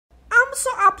I'm so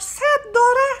upset,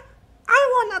 Dora. I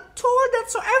want a tool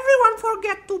that so everyone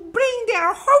forget to bring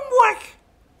their homework.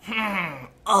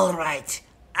 All right,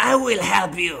 I will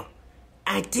help you.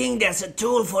 I think there's a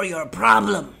tool for your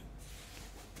problem.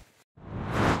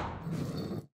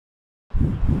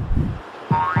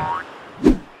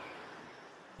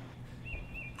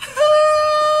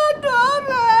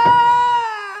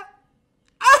 Dora!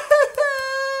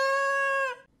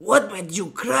 What made you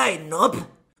cry, Nob?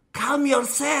 Calm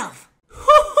yourself.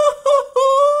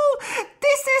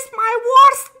 This is my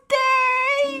worst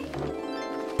day.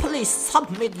 Please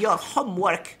submit your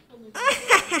homework.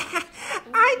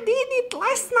 I did it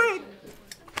last night.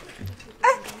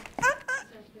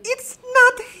 It's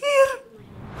not here.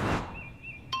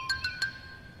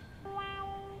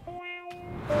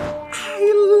 I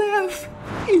left.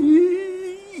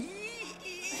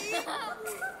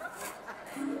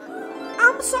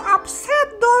 I'm so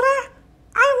upset, Dora.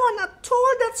 I want a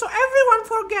tool that so everyone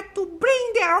forget to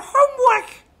bring their homework.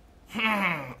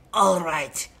 All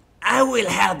right, I will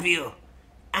help you.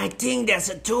 I think there's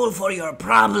a tool for your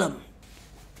problem.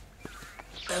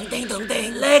 Tung ting tung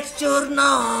ting, lecture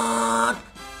note.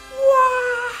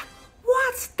 Wow,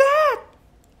 what's that?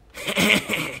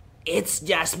 It's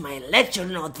just my lecture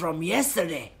note from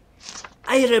yesterday.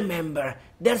 I remember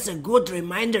there's a good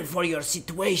reminder for your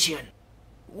situation.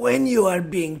 When you are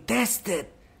being tested,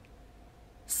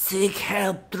 seek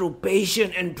help through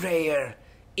patience and prayer.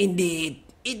 Indeed,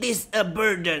 it is a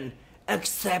burden,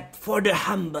 except for the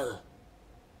humble.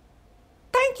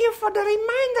 Thank you for the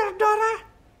reminder, Dora.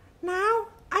 Now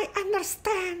I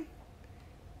understand.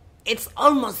 It's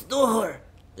almost Duhur.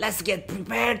 Let's get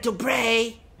prepared to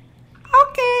pray.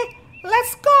 Okay,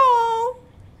 let's go.